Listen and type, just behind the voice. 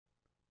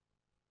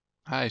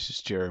Hi, this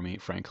is Jeremy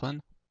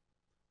Franklin,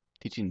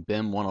 teaching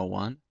BIM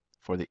 101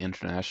 for the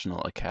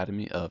International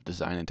Academy of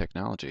Design and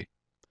Technology.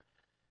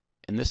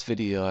 In this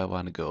video, I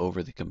want to go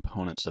over the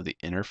components of the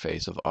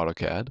interface of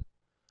AutoCAD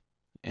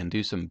and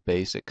do some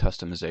basic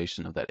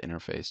customization of that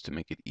interface to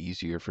make it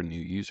easier for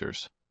new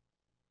users.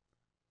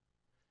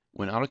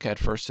 When AutoCAD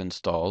first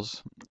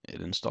installs, it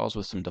installs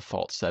with some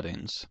default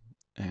settings,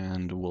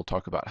 and we'll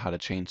talk about how to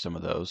change some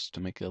of those to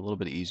make it a little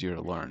bit easier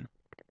to learn.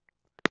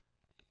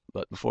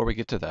 But before we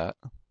get to that,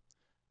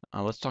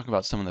 let's talk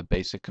about some of the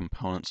basic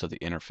components of the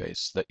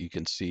interface that you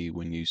can see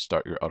when you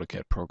start your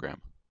AutoCAD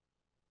program.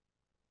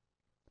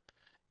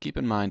 Keep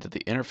in mind that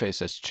the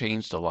interface has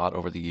changed a lot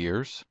over the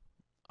years.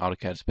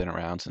 AutoCAD's been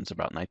around since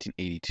about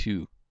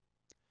 1982,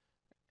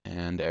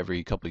 and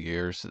every couple of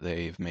years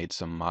they've made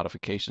some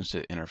modifications to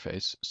the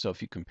interface. So if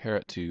you compare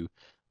it to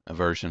a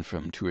version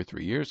from 2 or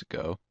 3 years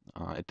ago,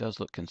 it does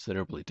look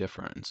considerably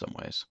different in some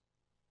ways.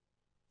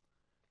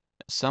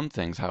 Some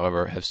things,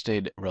 however, have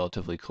stayed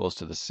relatively close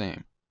to the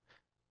same.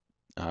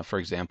 For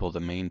example, the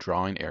main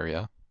drawing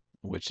area,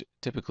 which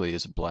typically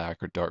is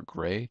black or dark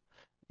gray,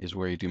 is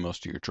where you do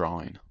most of your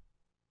drawing.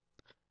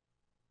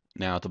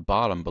 Now at the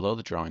bottom, below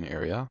the drawing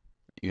area,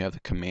 you have the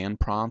command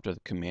prompt or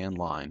the command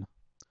line.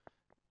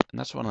 And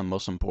that's one of the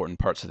most important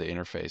parts of the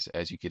interface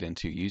as you get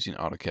into using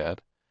AutoCAD.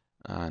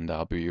 And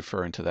I'll be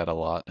referring to that a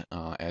lot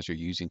as you're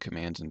using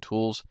commands and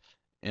tools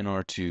in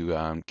order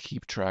to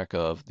keep track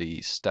of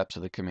the steps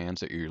of the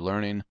commands that you're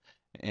learning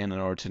and in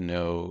order to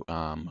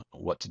know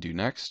what to do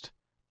next.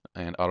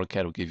 And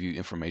AutoCAD will give you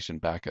information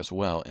back as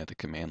well at the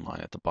command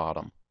line at the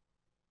bottom.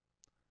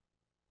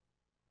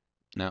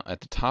 Now at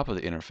the top of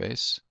the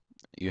interface,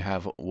 you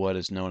have what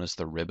is known as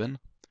the ribbon.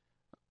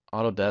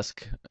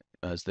 Autodesk,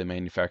 as the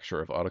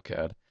manufacturer of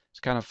AutoCAD, has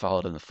kind of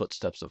followed in the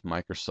footsteps of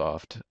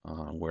Microsoft,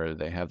 where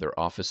they have their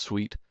Office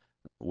suite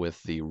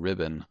with the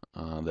ribbon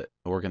that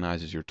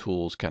organizes your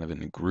tools kind of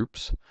in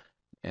groups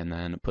and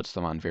then puts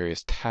them on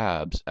various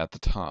tabs at the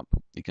top.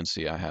 You can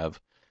see I have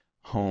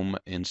Home,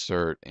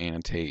 Insert,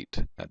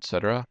 Annotate,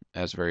 etc.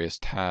 as various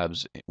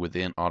tabs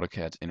within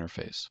AutoCAD's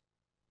interface.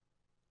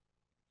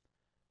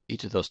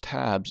 Each of those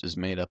tabs is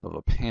made up of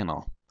a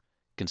panel.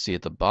 You can see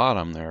at the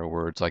bottom there are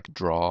words like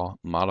Draw,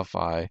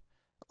 Modify,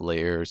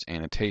 Layers,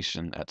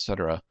 Annotation,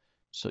 etc.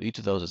 So each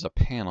of those is a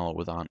panel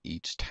within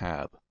each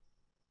tab.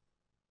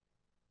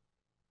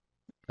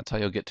 That's how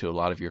you'll get to a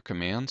lot of your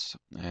commands,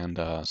 and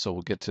so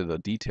we'll get to the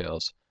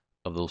details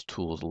of those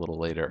tools a little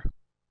later.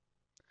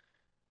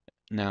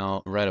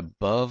 Now, right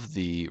above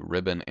the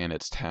ribbon and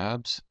its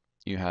tabs,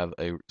 you have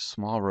a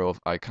small row of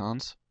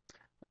icons,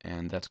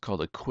 and that's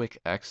called a quick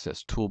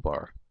access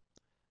toolbar.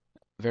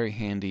 Very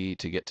handy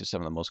to get to some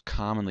of the most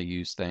commonly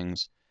used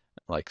things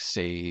like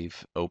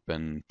save,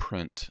 open,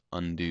 print,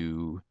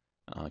 undo,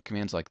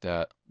 commands like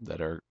that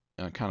that are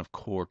kind of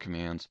core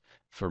commands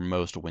for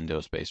most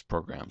Windows-based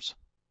programs.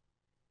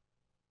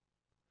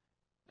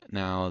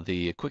 Now,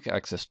 the quick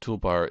access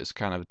toolbar is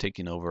kind of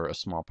taking over a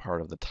small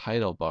part of the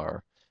title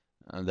bar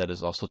that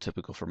is also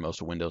typical for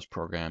most Windows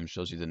programs.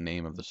 Shows you the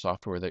name of the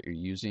software that you're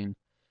using,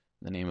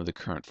 the name of the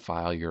current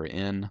file you're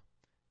in,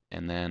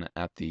 and then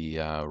at the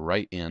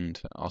right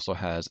end also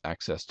has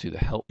access to the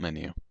help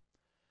menu.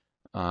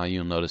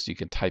 You'll notice you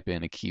can type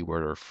in a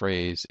keyword or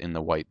phrase in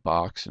the white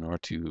box in order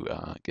to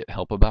get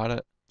help about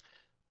it,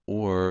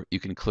 or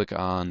you can click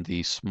on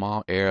the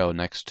small arrow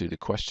next to the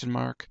question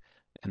mark,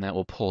 and that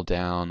will pull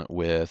down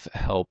with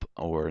help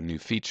or new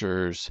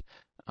features,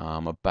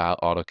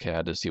 about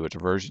AutoCAD to see which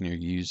version you're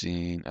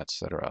using,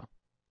 etc.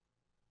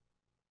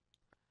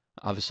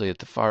 Obviously, at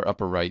the far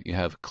upper right, you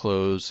have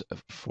close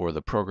for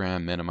the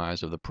program,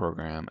 minimize of the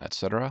program,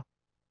 etc.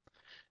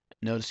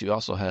 Notice you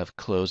also have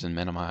close and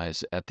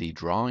minimize at the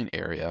drawing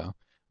area,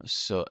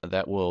 so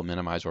that will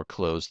minimize or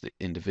close the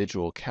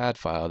individual CAD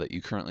file that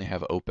you currently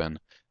have open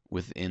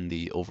within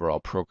the overall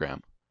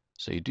program.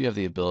 So you do have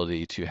the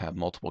ability to have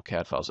multiple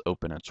CAD files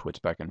open and switch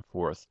back and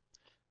forth,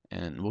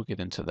 and we'll get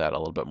into that a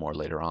little bit more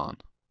later on.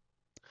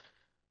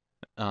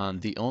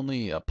 The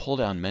only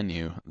pull-down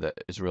menu that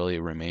is really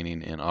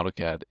remaining in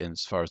AutoCAD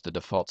as far as the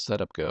default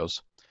setup goes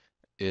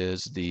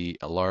is the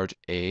large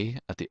A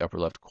at the upper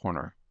left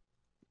corner.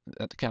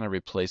 That kind of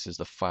replaces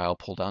the file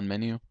pull-down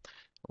menu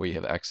where you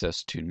have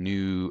access to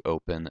new,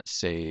 open,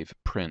 save,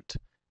 print,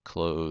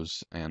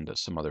 close, and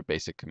some other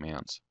basic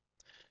commands.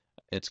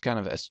 It's kind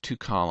of as two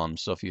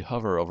columns, so if you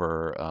hover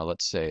over,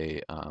 let's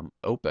say,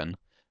 open,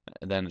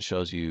 then it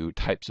shows you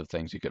types of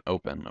things you can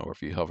open, or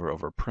if you hover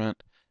over print,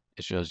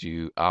 it shows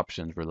you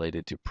options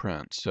related to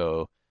print.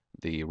 So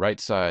the right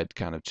side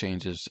kind of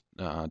changes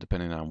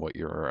depending on what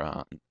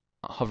you're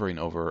hovering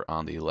over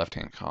on the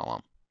left-hand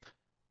column.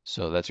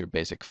 So that's your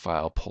basic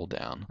file pull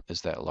down, is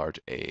that large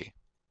A.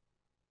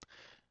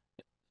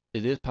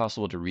 It is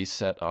possible to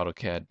reset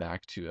AutoCAD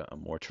back to a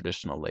more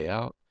traditional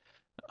layout,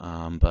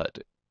 but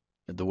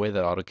the way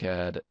that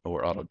AutoCAD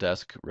or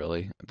Autodesk,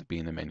 really,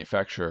 being the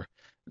manufacturer,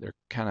 they're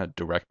kind of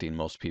directing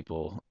most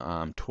people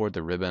toward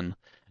the ribbon.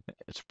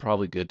 It's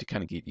probably good to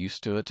kind of get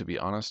used to it, to be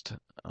honest.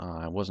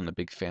 I wasn't a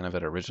big fan of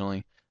it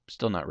originally.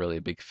 Still not really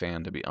a big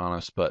fan, to be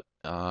honest, but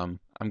I'm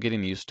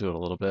getting used to it a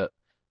little bit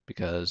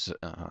because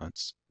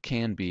it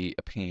can be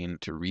a pain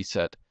to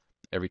reset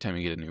every time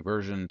you get a new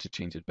version to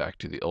change it back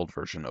to the old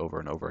version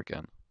over and over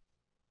again.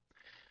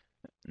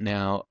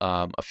 Now,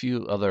 a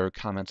few other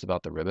comments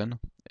about the ribbon.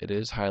 It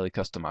is highly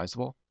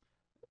customizable.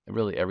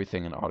 Really,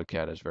 everything in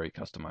AutoCAD is very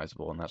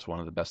customizable, and that's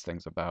one of the best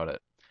things about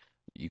it.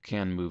 You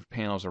can move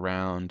panels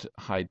around,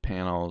 hide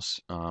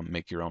panels,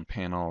 make your own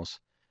panels.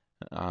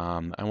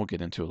 I won't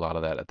get into a lot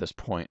of that at this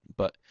point,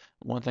 but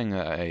one thing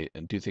that I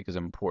do think is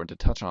important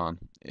to touch on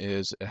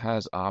is it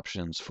has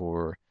options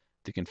for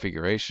the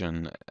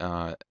configuration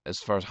as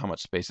far as how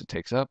much space it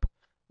takes up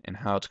and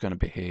how it's going to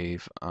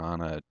behave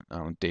on a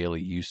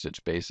daily usage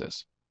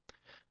basis.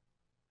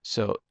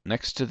 So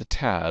next to the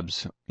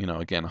tabs,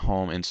 again,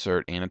 home,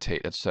 insert,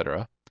 annotate,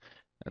 etc.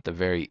 At the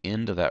very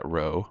end of that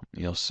row,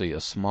 you'll see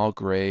a small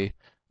gray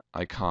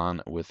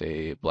icon with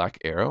a black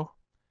arrow,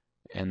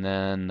 and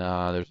then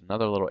there's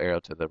another little arrow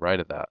to the right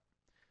of that.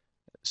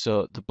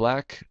 So the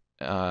black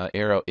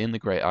arrow in the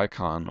gray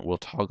icon will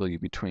toggle you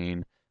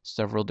between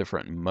several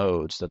different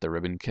modes that the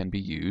ribbon can be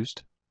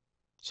used.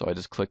 So I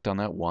just clicked on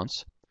that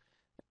once,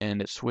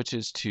 and it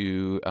switches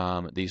to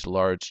these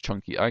large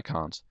chunky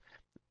icons.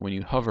 When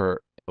you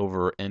hover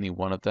over any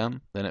one of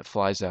them, then it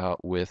flies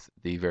out with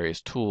the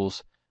various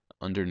tools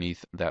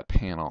underneath that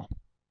panel.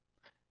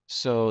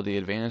 So the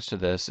advantage to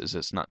this is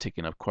it's not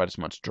taking up quite as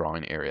much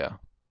drawing area.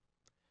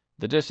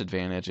 The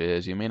disadvantage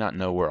is you may not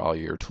know where all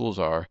your tools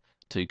are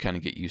until you kind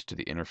of get used to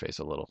the interface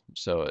a little.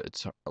 So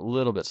it's a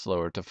little bit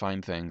slower to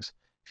find things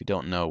if you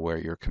don't know where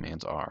your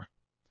commands are.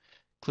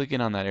 Clicking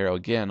on that arrow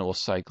again will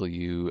cycle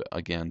you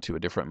again to a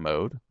different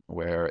mode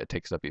where it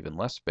takes up even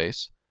less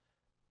space.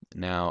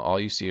 Now all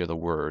you see are the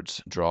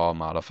words draw,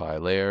 modify,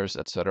 layers,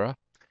 etc.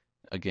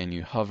 Again,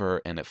 you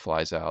hover and it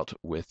flies out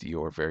with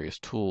your various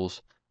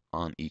tools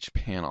on each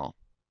panel.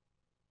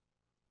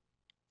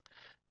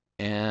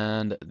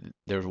 And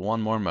there's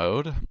one more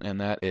mode, and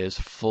that is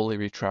fully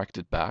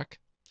retracted back.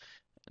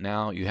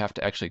 Now you have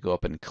to actually go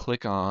up and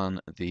click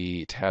on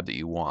the tab that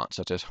you want,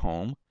 such as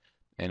home.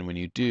 And when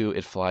you do,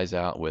 it flies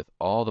out with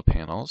all the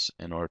panels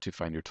in order to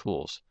find your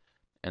tools.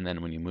 And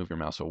then when you move your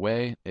mouse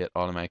away, it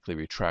automatically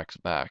retracts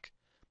back.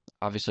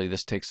 Obviously,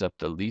 this takes up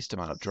the least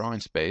amount of drawing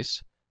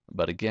space,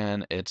 but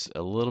again, it's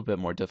a little bit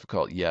more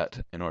difficult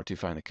yet in order to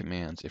find the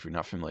commands if you're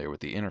not familiar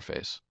with the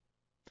interface.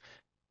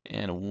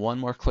 And one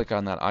more click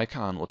on that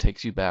icon will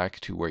take you back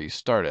to where you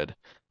started.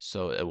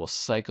 So it will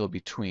cycle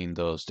between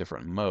those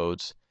different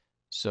modes.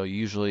 So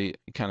usually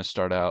you kind of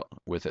start out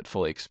with it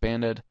fully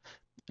expanded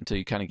until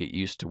you kind of get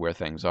used to where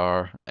things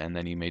are, and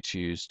then you may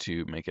choose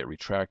to make it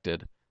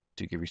retracted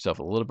to give yourself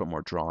a little bit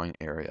more drawing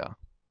area.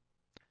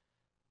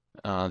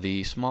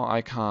 The small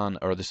icon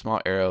or the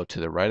small arrow to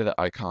the right of the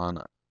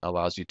icon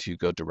allows you to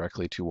go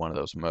directly to one of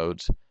those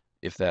modes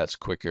if that's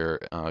quicker,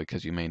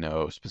 because you may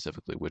know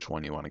specifically which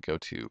one you want to go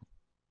to.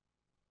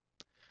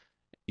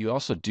 You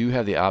also do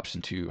have the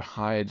option to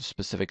hide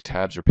specific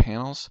tabs or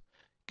panels.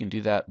 You can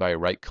do that by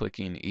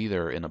right-clicking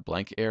either in a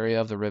blank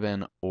area of the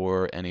ribbon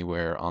or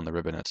anywhere on the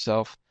ribbon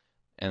itself,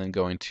 and then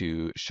going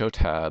to Show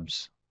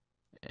Tabs,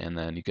 and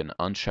then you can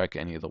uncheck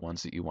any of the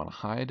ones that you want to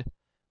hide.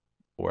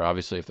 Or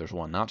obviously, if there's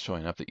one not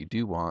showing up that you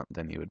do want,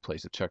 then you would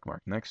place a check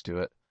mark next to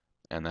it,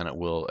 and then it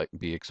will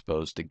be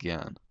exposed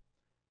again.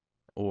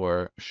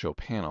 Or Show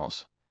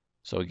Panels.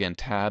 So again,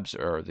 tabs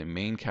are the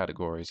main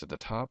categories at the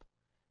top.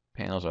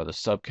 Panels are the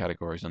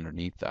subcategories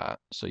underneath that,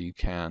 so you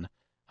can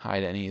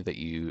hide any that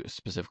you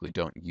specifically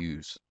don't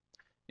use.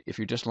 If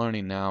you're just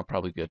learning now,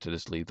 probably good to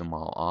just leave them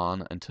all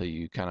on until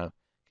you kind of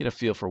get a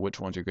feel for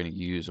which ones you're going to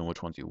use and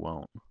which ones you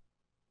won't.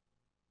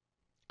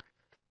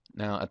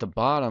 Now at the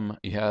bottom,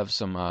 you have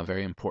some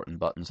very important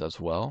buttons as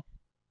well.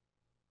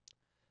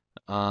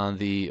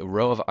 The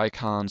row of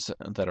icons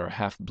that are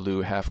half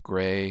blue, half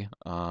gray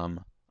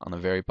on the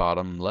very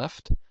bottom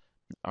left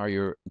are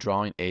your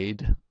drawing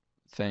aid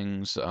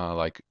things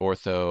like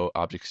ortho,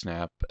 object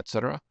snap,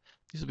 etc.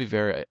 These will be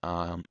very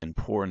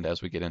important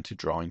as we get into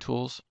drawing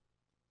tools.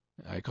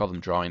 I call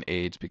them drawing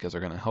aids because they're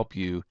going to help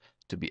you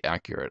to be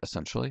accurate,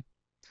 essentially.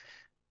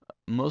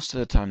 Most of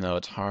the time, though,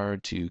 it's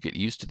hard to get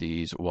used to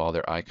these while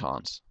they're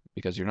icons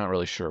because you're not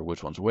really sure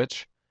which one's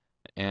which,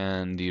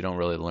 and you don't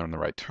really learn the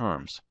right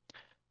terms.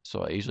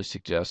 So I usually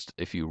suggest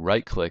if you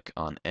right-click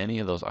on any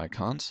of those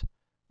icons,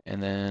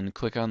 and then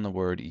click on the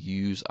word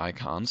Use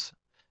Icons,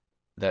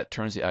 that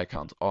turns the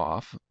icons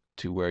off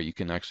to where you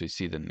can actually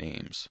see the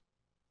names.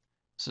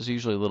 This is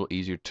usually a little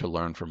easier to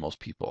learn for most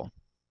people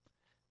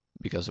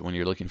because when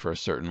you're looking for a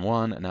certain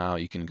one, now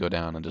you can go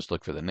down and just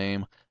look for the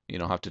name. You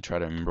don't have to try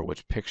to remember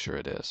which picture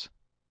it is.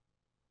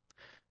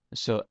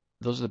 So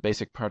those are the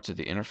basic parts of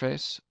the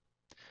interface.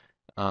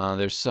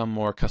 There's some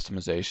more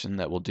customization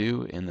that we'll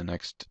do in the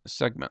next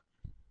segment.